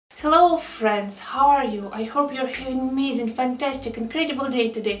Hello friends, how are you? I hope you're having an amazing, fantastic, incredible day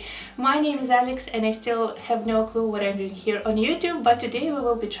today. My name is Alex and I still have no clue what I'm doing here on YouTube, but today we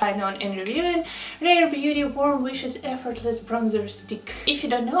will be trying on and reviewing Rare Beauty Warm Wishes Effortless Bronzer Stick. If you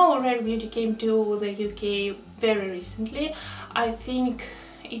don't know, Rare Beauty came to the UK very recently. I think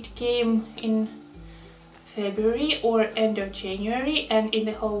it came in February or end of January, and in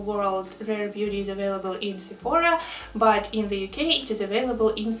the whole world Rare Beauty is available in Sephora, but in the UK it is available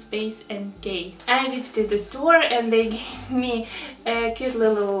in Space NK. I visited the store and they gave me a cute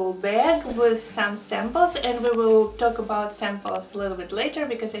little bag with some samples, and we will talk about samples a little bit later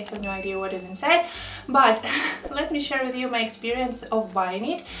because I have no idea what is inside, but let me share with you my experience of buying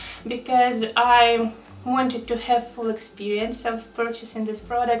it, because I wanted to have full experience of purchasing this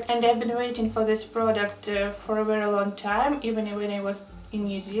product, and I've been waiting for this product for a very long time, even when I was in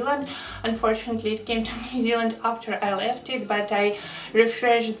New Zealand. Unfortunately it came to New Zealand after I left it, but I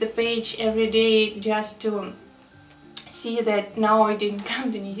refreshed the page every day just to see that now it didn't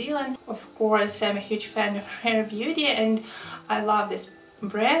come to New Zealand. Of course, I'm a huge fan of Rare Beauty and I love this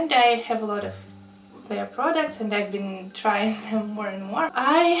brand. I have a lot of their products and I've been trying them more and more.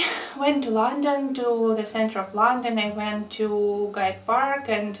 I went to London, to the center of London. I went to Guide Park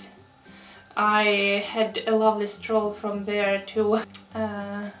and I had a lovely stroll from there to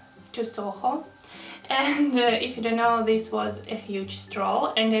Soho. And if you don't know, this was a huge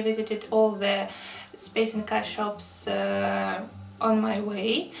stroll, and I visited all the Space NK shops on my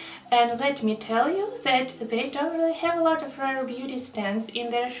way. And let me tell you that they don't really have a lot of Rare Beauty stands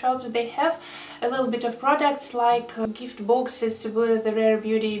in their shops. They have a little bit of products like gift boxes with the Rare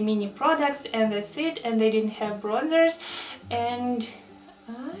Beauty mini products, and that's it. And they didn't have bronzers. And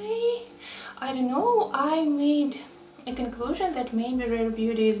I don't know, I made a conclusion that maybe Rare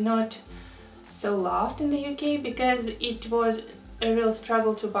Beauty is not so loved in the UK, because it was a real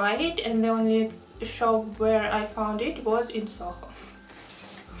struggle to buy it, and the only shop where I found it was in Soho.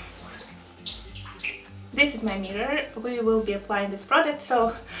 This is my mirror. We will be applying this product,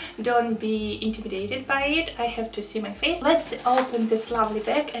 so don't be intimidated by it. I have to see my face. Let's open this lovely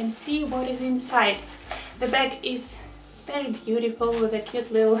bag and see what is inside. The bag is very beautiful with a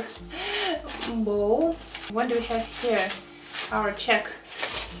cute little bow. What do we have here? Our check.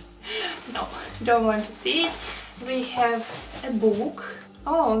 No, don't want to see it. We have a book.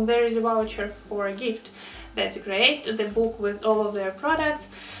 Oh, there is a voucher for a gift. That's great. The book with all of their products.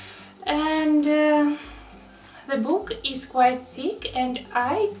 And the book is quite thick, and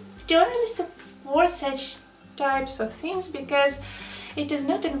I don't really support such types of things because it is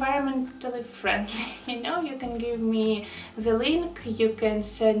not environmentally friendly. You know, you can give me the link, you can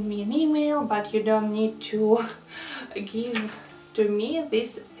send me an email, but you don't need to give to me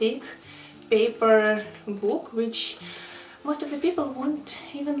this thick paper book, which most of the people won't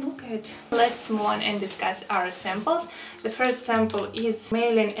even look at. Let's move on and discuss our samples. The first sample is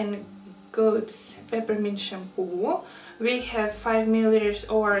Maybelline & Goods Peppermint Shampoo. We have 5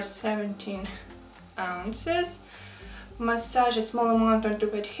 milliliters or 17 ounces. Massage a small amount onto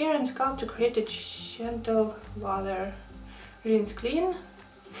wet hair and scalp to create a gentle lather. Rinse clean.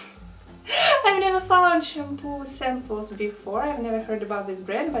 I've never found shampoo samples before. I've never heard about this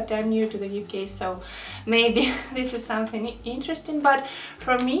brand, but I'm new to the UK, so maybe this is something interesting. But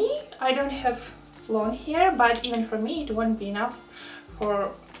for me, I don't have long hair, but even for me it won't be enough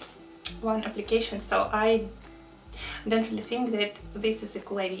for one application, so I don't really think that this is a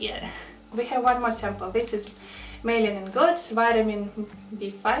cool idea. We have one more sample. This is Maybelline & Goods Vitamin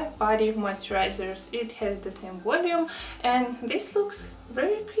B5 Body Moisturizers. It has the same volume and this looks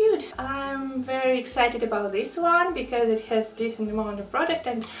very cute. I'm very excited about this one because it has decent amount of product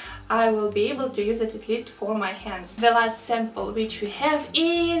and I will be able to use it at least for my hands. The last sample which we have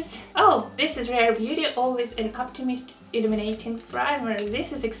is... oh, this is Rare Beauty Always an Optimist Illuminating Primer.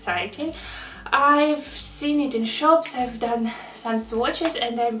 This is exciting. I've seen it in shops, I've done some swatches,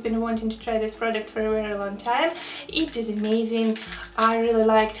 and I've been wanting to try this product for a very long time. It is amazing. I really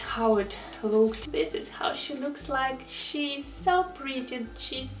liked how it looked. This is how she looks like. She's so pretty,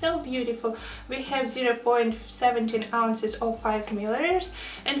 she's so beautiful. We have 0.17 ounces or 5 milliliters,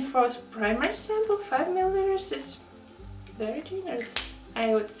 and for primer sample 5 milliliters is very generous, I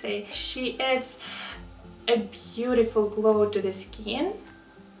would say. She adds a beautiful glow to the skin.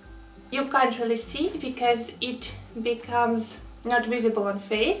 You can't really see it because it becomes not visible on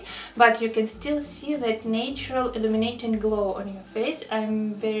face, but you can still see that natural illuminating glow on your face.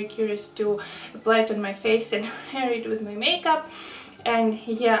 I'm very curious to apply it on my face and wear it with my makeup, and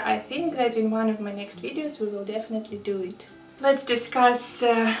yeah, I think that in one of my next videos we will definitely do it. Let's discuss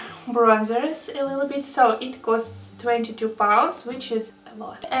bronzers a little bit. So it costs £22, which is a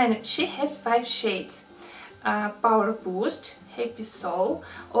lot. And she has 5 shades. Power Boost, Happy Soul,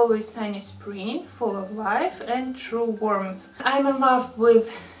 Always Sunny Spring, Full of Life, and True Warmth. I'm in love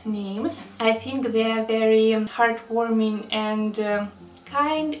with names. I think they are very heartwarming and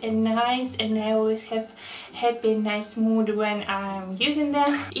kind and nice, and I always have happy and nice mood when I'm using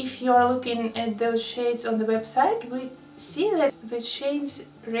them. If you are looking at those shades on the website, we see that the shades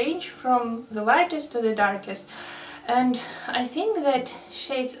range from the lightest to the darkest. And I think that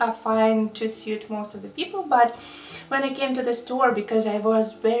shades are fine to suit most of the people, but when I came to the store, because I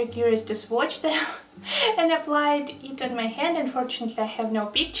was very curious to swatch them and applied it on my hand, unfortunately I have no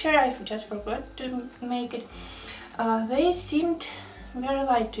picture, I just forgot to make it, they seemed very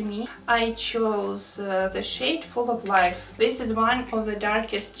light to me. I chose the shade Full of Life. This is one of the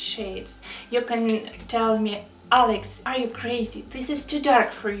darkest shades. You can tell me, Alex, are you crazy? This is too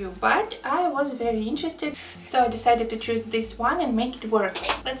dark for you, but I was very interested, so I decided to choose this one and make it work.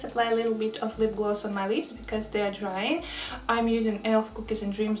 Let's apply a little bit of lip gloss on my lips because they are drying. I'm using e.l.f. Cookies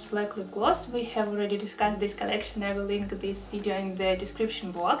and Dreams Black Lip Gloss. We have already discussed this collection. I will link this video in the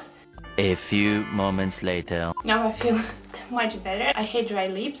description box. A few moments later. Now I feel much better. I hate dry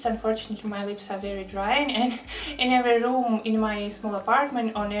lips. Unfortunately, my lips are very dry, and in every room in my small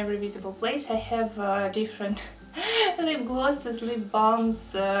apartment, on every visible place, I have different lip glosses, lip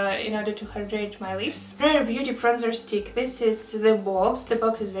balms in order to hydrate my lips. Rare Beauty Bronzer Stick. This is the box. The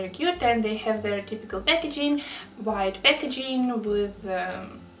box is very cute, and they have their typical packaging, white packaging with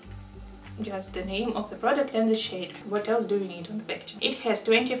just the name of the product and the shade. What else do you need on the packaging? It has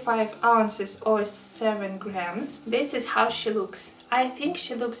 25 ounces or 7 grams. This is how she looks. I think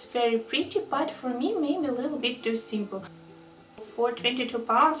she looks very pretty, but for me maybe a little bit too simple. For 22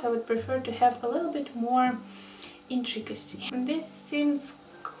 pounds I would prefer to have a little bit more intricacy. This seems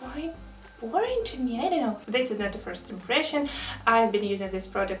quite boring to me, I don't know. This is not the first impression. I've been using this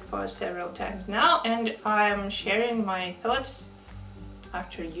product for several times now, and I'm sharing my thoughts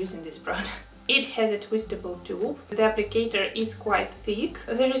after using this product. It has a twistable tube. The applicator is quite thick.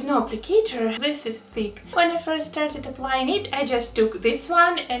 There is no applicator. This is thick. When I first started applying it, I just took this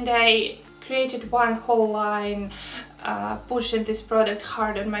one and I created one whole line pushing this product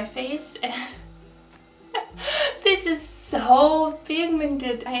hard on my face. This is so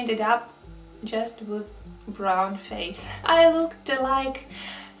pigmented. I ended up just with brown face. I looked like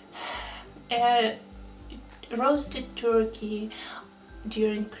a roasted turkey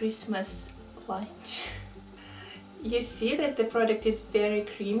during Christmas lunch. You see that the product is very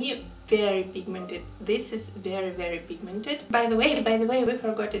creamy, very pigmented. This is very pigmented. By the way, we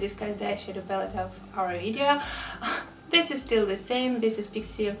forgot to discuss the eyeshadow palette of our video. This is still the same. This is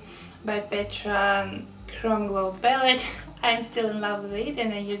Pixi by Petra Chrome Glow palette. I'm still in love with it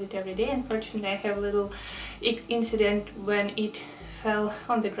and I use it every day. Unfortunately, I have a little incident when it fell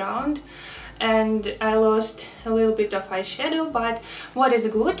on the ground and I lost a little bit of eyeshadow, but what is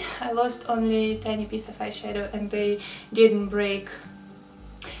good, I lost only a tiny piece of eyeshadow and they didn't break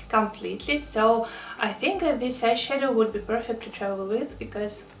completely, so I think that this eyeshadow would be perfect to travel with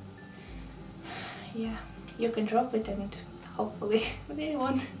because, yeah, you can drop it and hopefully they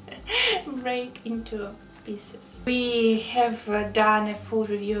won't break into pieces. We have done a full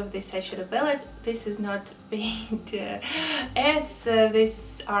review of this eyeshadow palette. This is not paid ads,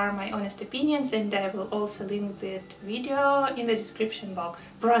 these are my honest opinions, and I will also link that video in the description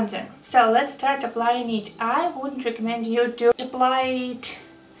box. Bronzer. So let's start applying it. I wouldn't recommend you to apply it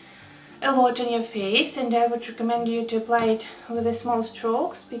a lot on your face, and I would recommend you to apply it with the small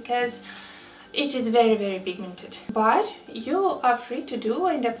strokes because it is very pigmented. But you are free to do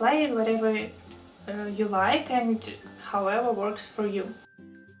and apply it whatever you like and however works for you.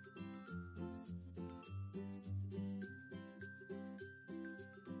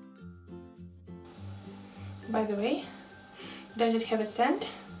 By the way, does it have a scent?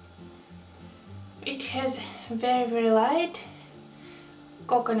 It has very light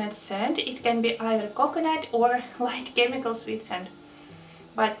coconut scent. It can be either coconut or light chemical sweet scent,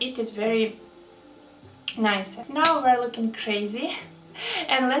 but it is very nice. Now we're looking crazy.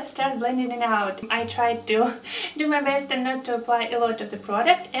 And let's start blending it out. I tried to do my best and not to apply a lot of the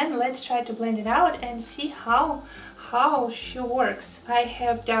product, and let's try to blend it out and see how she works. I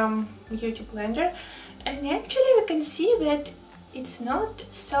have done beauty blender and actually we can see that it's not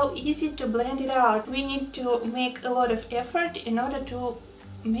so easy to blend it out. We need to make a lot of effort in order to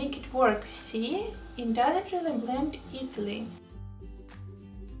make it work. See? It doesn't really blend easily.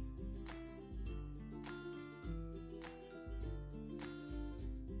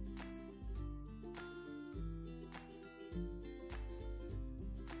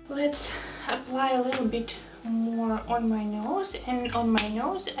 Let's apply a little bit more on my nose, and on my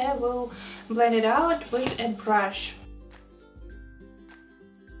nose I will blend it out with a brush.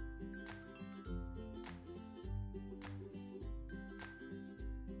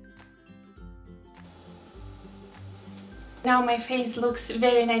 Now my face looks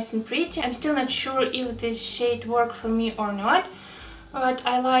very nice and pretty. I'm still not sure if this shade works for me or not, but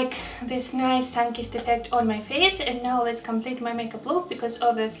I like this nice sun-kissed effect on my face. And now let's complete my makeup look, because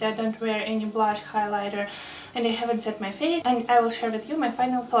obviously I don't wear any blush, highlighter, and I haven't set my face, and I will share with you my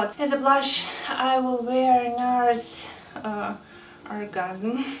final thoughts. As a blush, I will wear NARS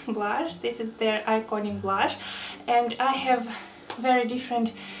Orgasm blush. This is their iconic blush, and I have very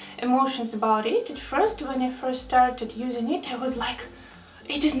different emotions about it. At first, when I first started using it, I was like,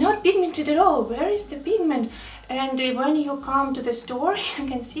 it is not pigmented at all, where is the pigment? And when you come to the store, you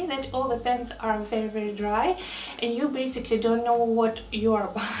can see that all the pens are very dry, and you basically don't know what you are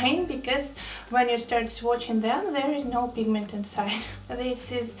buying, because when you start swatching them, there is no pigment inside.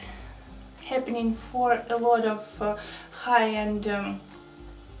 This is happening for a lot of high-end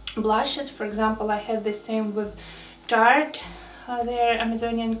blushes. For example, I had the same with Tarte, their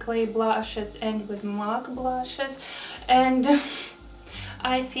Amazonian clay blushes, and with MAC blushes. And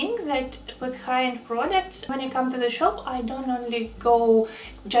I think that with high-end products, when I come to the shop, I don't only go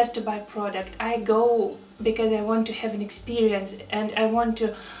just to buy product. I go because I want to have an experience, and I want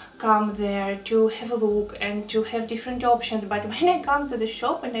to come there to have a look and to have different options. But when I come to the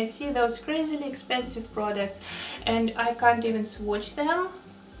shop and I see those crazily expensive products and I can't even swatch them,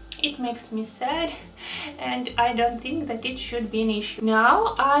 it makes me sad, and I don't think that it should be an issue.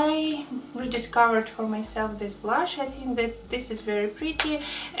 Now I rediscovered for myself this blush. I think that this is very pretty,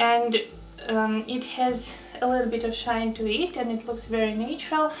 and it has a little bit of shine to it, and it looks very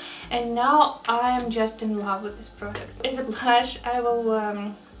natural, and now I am just in love with this product. As a blush, I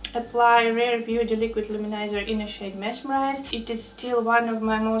will apply Rare Beauty Liquid Luminizer in a shade Mesmerize. It is still one of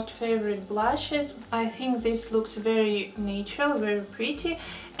my most favorite blushes. I think this looks very natural, very pretty,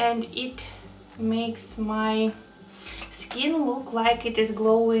 and it makes my skin look like it is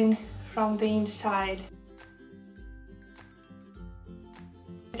glowing from the inside.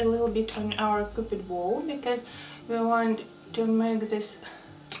 A little bit on our Cupid bow, because we want to make this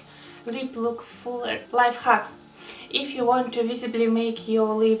lip look fuller. Life hack: if you want to visibly make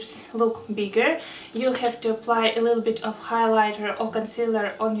your lips look bigger, you have to apply a little bit of highlighter or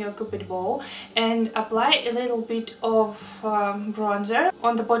concealer on your Cupid bow, and apply a little bit of bronzer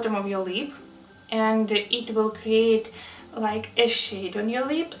on the bottom of your lip, and it will create like a shade on your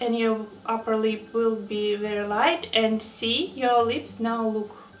lip, and your upper lip will be very light, and see, your lips now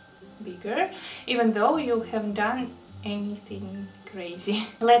look bigger, even though you haven't done anything crazy.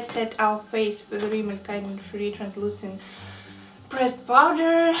 Let's set our face with Rimmel Kind Free Translucent Pressed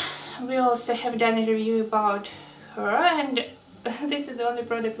Powder. We also have done a review about her, and this is the only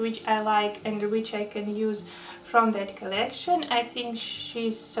product which I like and which I can use from that collection. I think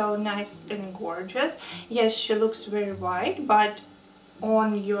she's so nice and gorgeous. Yes, she looks very white, but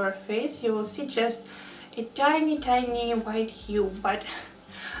on your face you will see just a tiny white hue, but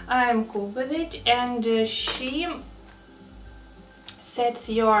I'm cool with it, and she sets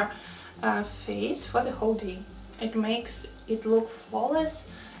your face for the whole day. It makes it look flawless,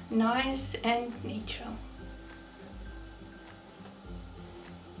 nice and natural.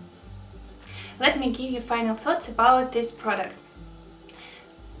 Let me give you final thoughts about this product.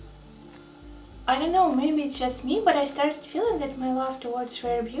 I don't know, maybe it's just me, but I started feeling that my love towards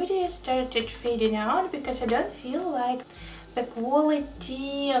Rare Beauty started fading out, because I don't feel like the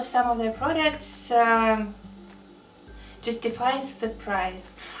quality of some of their products justifies the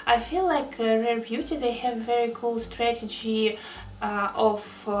price. I feel like Rare Beauty, they have very cool strategy of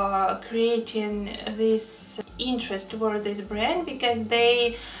creating this interest toward this brand, because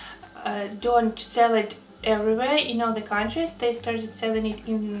they don't sell it everywhere in all the countries. They started selling it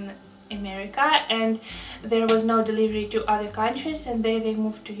in America, and there was no delivery to other countries, and they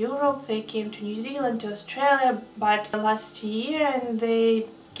moved to Europe, they came to New Zealand, to Australia, but last year, and they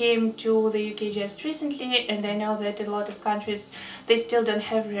came to the UK just recently, and I know that in a lot of countries they still don't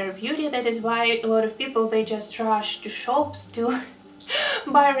have Rare Beauty. That is why a lot of people, they just rush to shops to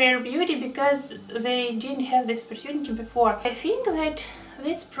buy Rare Beauty, because they didn't have this opportunity before. I think that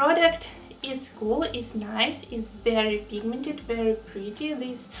this product is cool, is nice, is very pigmented, very pretty.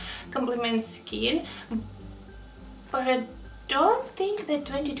 This complements skin, but I don't think that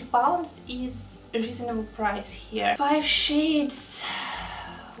 £22 is a reasonable price here. 5 shades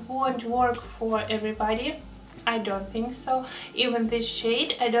won't work for everybody. I don't think so. Even this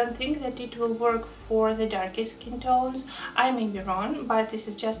shade, I don't think that it will work for the darkest skin tones. I may be wrong, but this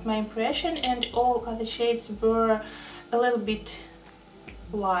is just my impression, and all other shades were a little bit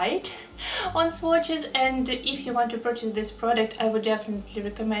light on swatches. And if you want to purchase this product, I would definitely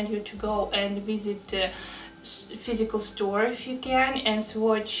recommend you to go and visit a physical store if you can and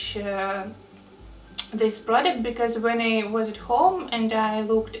swatch this product, because when I was at home and I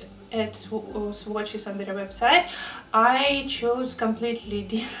looked at swatches on their website, I chose completely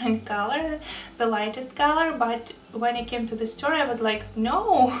different color, the lightest color, but when I came to the store I was like,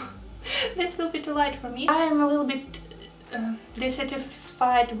 no, this will be too light for me. I'm a little bit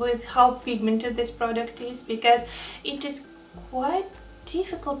dissatisfied with how pigmented this product is, because it is quite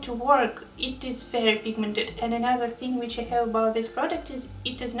difficult to work. It is very pigmented, and another thing which I have about this product is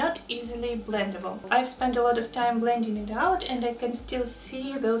it is not easily blendable. I've spent a lot of time blending it out and I can still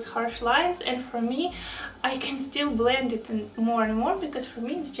see those harsh lines, and for me I can still blend it more and more, because for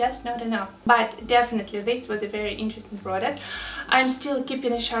me it's just not enough. But definitely this was a very interesting product. I'm still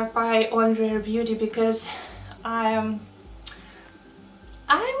keeping a sharp eye on Rare Beauty because I'm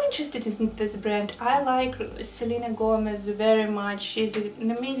interested in this brand. I like Selena Gomez very much. She's an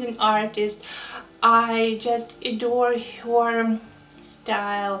amazing artist. I just adore her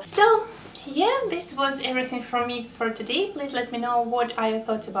style. So yeah, this was everything from me for today. Please let me know what are your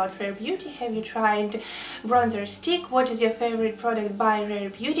thoughts about Rare Beauty. Have you tried bronzer stick? What is your favorite product by Rare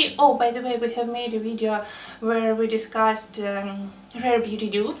Beauty? Oh, by the way, we have made a video where we discussed Rare Beauty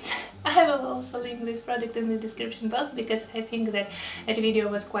dupes. I will also link this product in the description box, because I think that video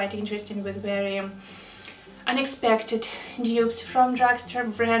was quite interesting with very unexpected dupes from drugstore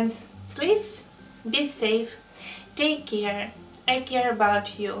brands. Please be safe, take care, I care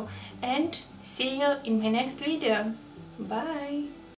about you, and see you in my next video. Bye!